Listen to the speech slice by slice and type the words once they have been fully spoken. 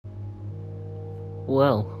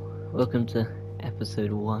Well, welcome to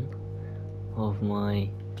episode 1 of my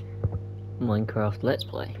Minecraft Let's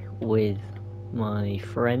Play with my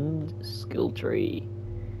friend SkillTree,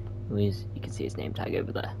 who is, you can see his name tag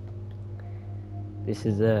over there. This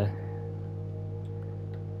is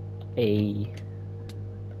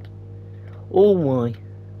oh my,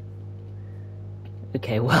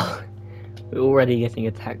 okay, well, we're already getting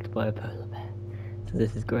attacked by a polar bear, so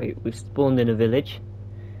this is great. We've spawned in a village,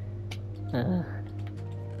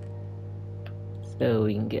 so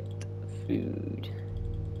we can get food.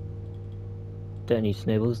 Don't need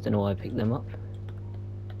snowballs, don't know why I picked them up.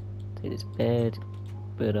 Take this bed,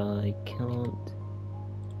 but I can't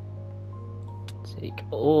take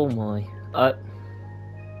all my...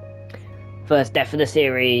 first death of the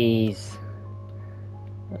series!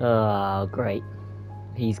 Ah, great.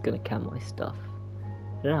 He's gonna camp my stuff.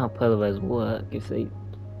 I don't know how polar bears work, if they...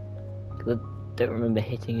 Cause I don't remember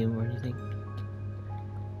hitting him or anything.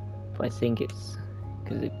 But I think it's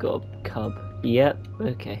because they've got a cub. Yep,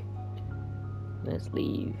 okay. Let's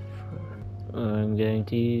leave. I'm going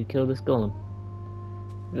to kill this golem.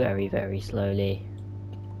 Very, very slowly.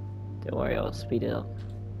 Don't worry, I'll speed it up.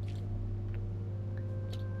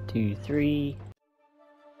 2, 3.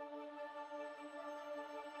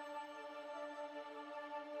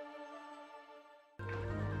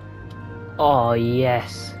 Oh,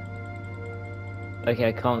 yes. Okay,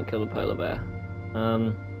 I can't kill the polar bear.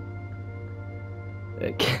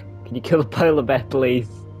 Can you kill the polar bear, please?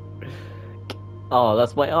 Oh,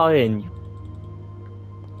 that's my iron.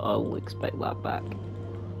 I'll expect that back.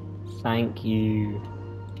 Thank you.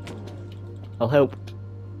 I'll help.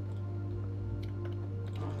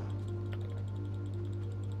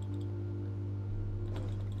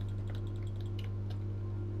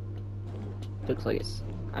 Looks like it's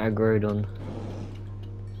aggroed on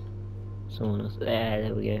someone else.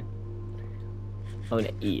 There we go. I'm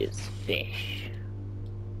gonna eat its fish.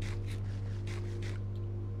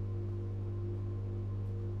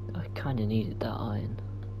 I kinda needed that iron.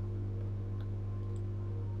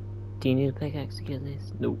 Do you need a pickaxe to get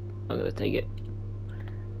this? Nope, I'm gonna take it.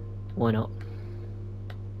 Why not?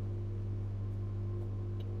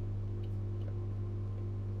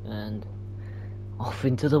 And off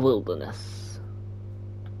into the wilderness.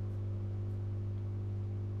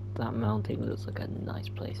 That mountain looks like a nice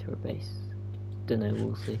place for a base. Dunno,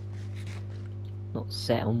 we'll see. Not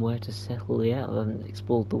set on where to settle yet, I haven't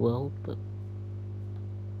explored the world, but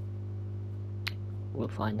we'll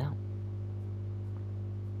find out.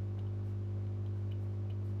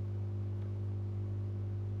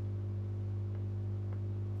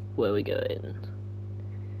 Where we going?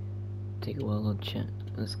 Take a while on chat.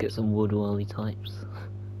 Let's get some wood while he types.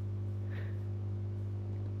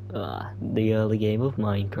 The early game of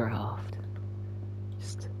Minecraft.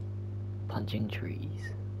 Just punching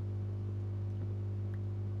trees.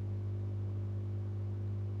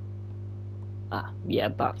 Yeah,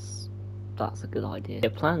 that's a good idea. Yeah,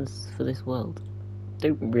 plans for this world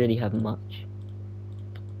don't really have much,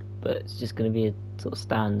 but it's just going to be a sort of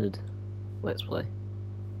standard Let's Play.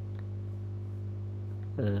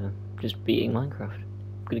 Just beating Minecraft.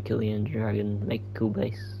 I'm gonna kill the Ender Dragon, make a cool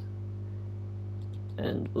base,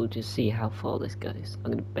 and we'll just see how far this goes.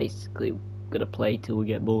 I'm gonna basically play till we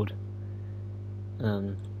get bored. What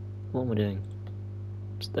am I doing?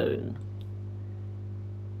 Stone.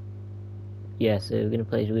 Yeah, so we're gonna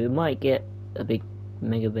play. We might get a big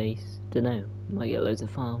mega base. Dunno. Might get loads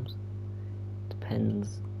of farms.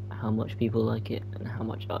 Depends how much people like it and how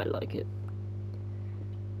much I like it.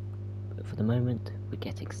 But for the moment, we're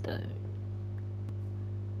getting stone.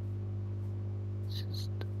 Let's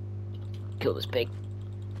just kill this pig.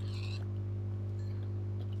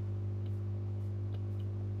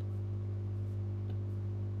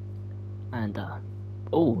 And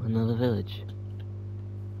oh, another village.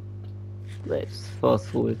 Let's fast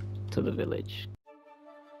forward to the village.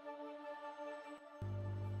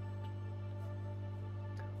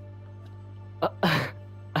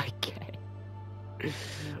 Okay.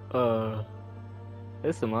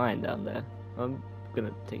 There's some iron down there. I'm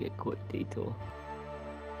gonna take a quick detour.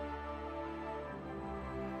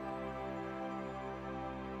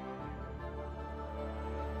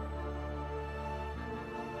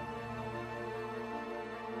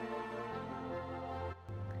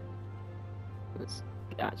 Let's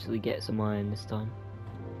actually get some iron this time.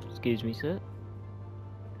 Excuse me, sir.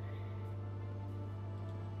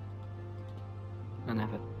 And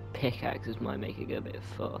have a pickaxe might make it go a bit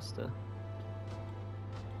faster.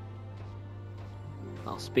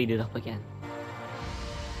 I'll speed it up again.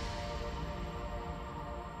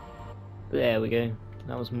 There we go.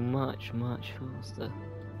 That was much, much faster.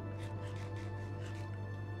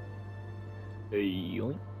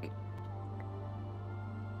 Yoink.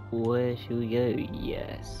 Where should we go?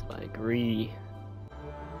 Yes, I agree.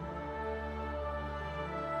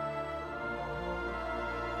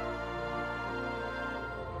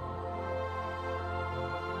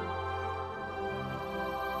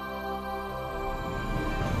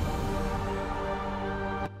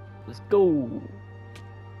 Let's go!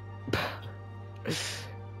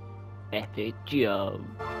 Epic jump!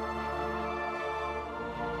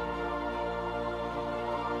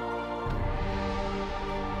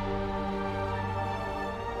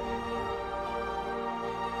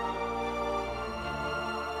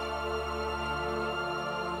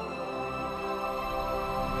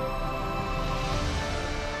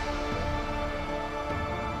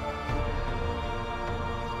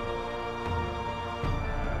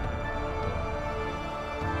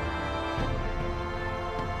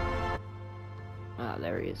 Ah,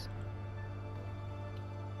 there he is.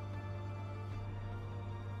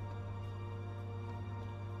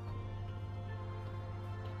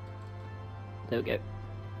 There we go.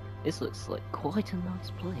 This looks like quite a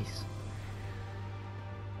nice place.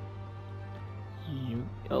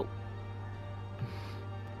 Oh.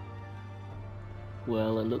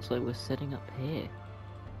 Well, it looks like we're setting up here.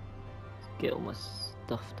 Let's get all my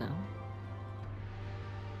stuff down.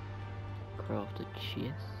 Craft a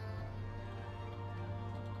chest.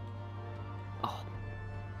 Oh,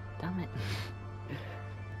 damn it.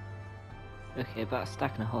 Okay, about a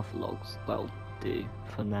stack and a half of logs. That'll do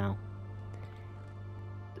for now.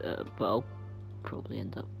 But I'll probably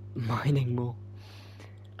end up mining more.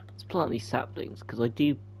 Let's plant these saplings, because I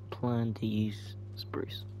do plan to use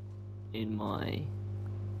spruce in my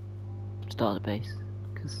starter base,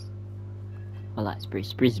 because I like spruce.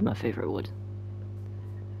 Spruce is my favourite wood.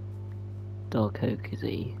 Dark oak is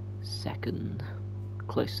a second,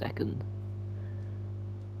 close second,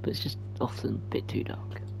 but it's just often a bit too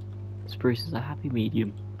dark. Spruce is a happy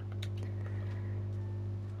medium.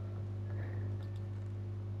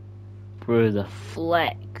 Bro, the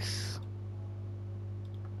flex!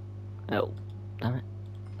 Oh, damn it.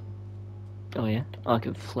 Oh yeah, I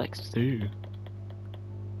can flex too.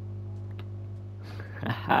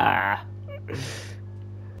 Haha!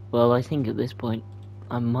 Well, I think at this point,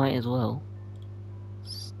 I might as well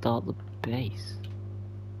start the base.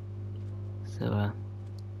 So,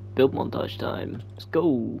 build montage time. Let's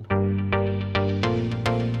go!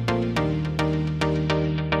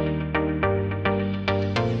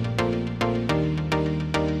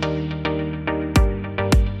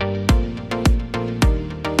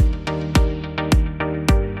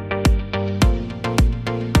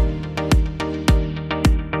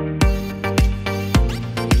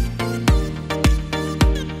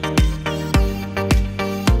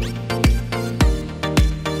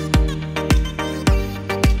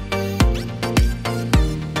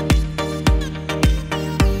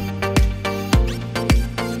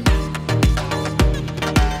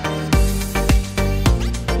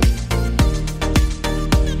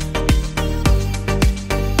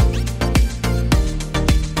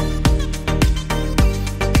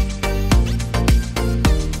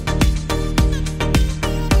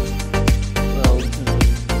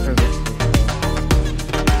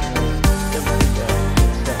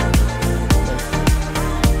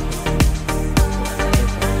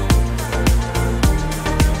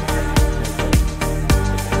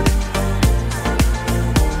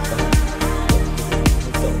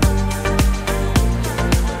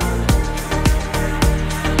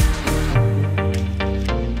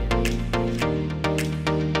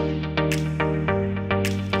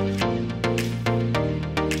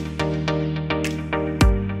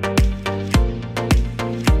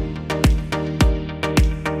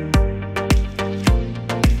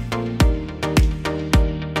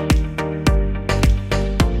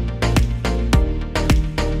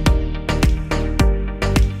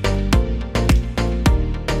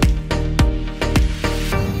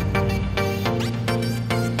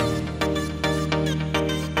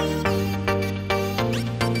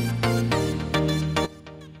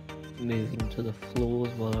 Moving to the floors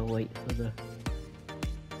while I wait for the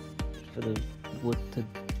wood to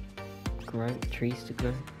grow, trees to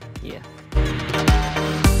grow. Yeah.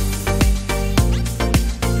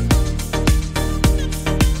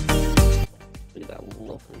 Look at that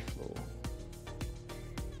lovely floor.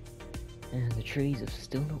 And the trees have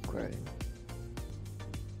still not grown.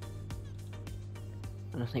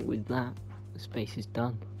 And I think with that, the space is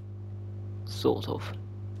done. Sort of.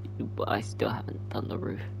 But I still haven't done the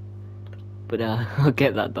roof. But I'll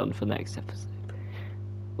get that done for next episode.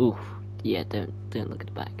 Ooh, yeah, don't look at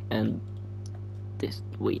the back. And this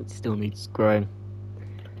wheat still needs growing.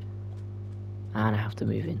 and I have to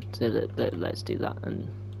move in. So let's do that, and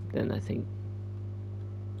then I think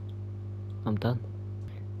I'm done.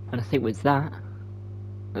 And I think with that,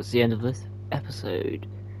 that's the end of this episode.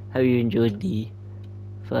 Hope you enjoyed the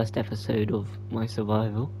first episode of my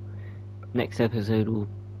survival. Next episode will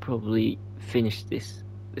probably finish this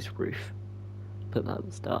roof, put that at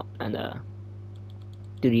the start, and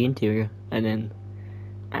do the interior, and then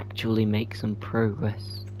actually make some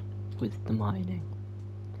progress with the mining.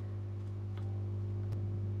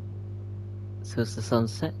 So as the sun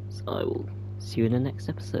sets, I will see you in the next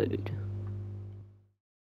episode.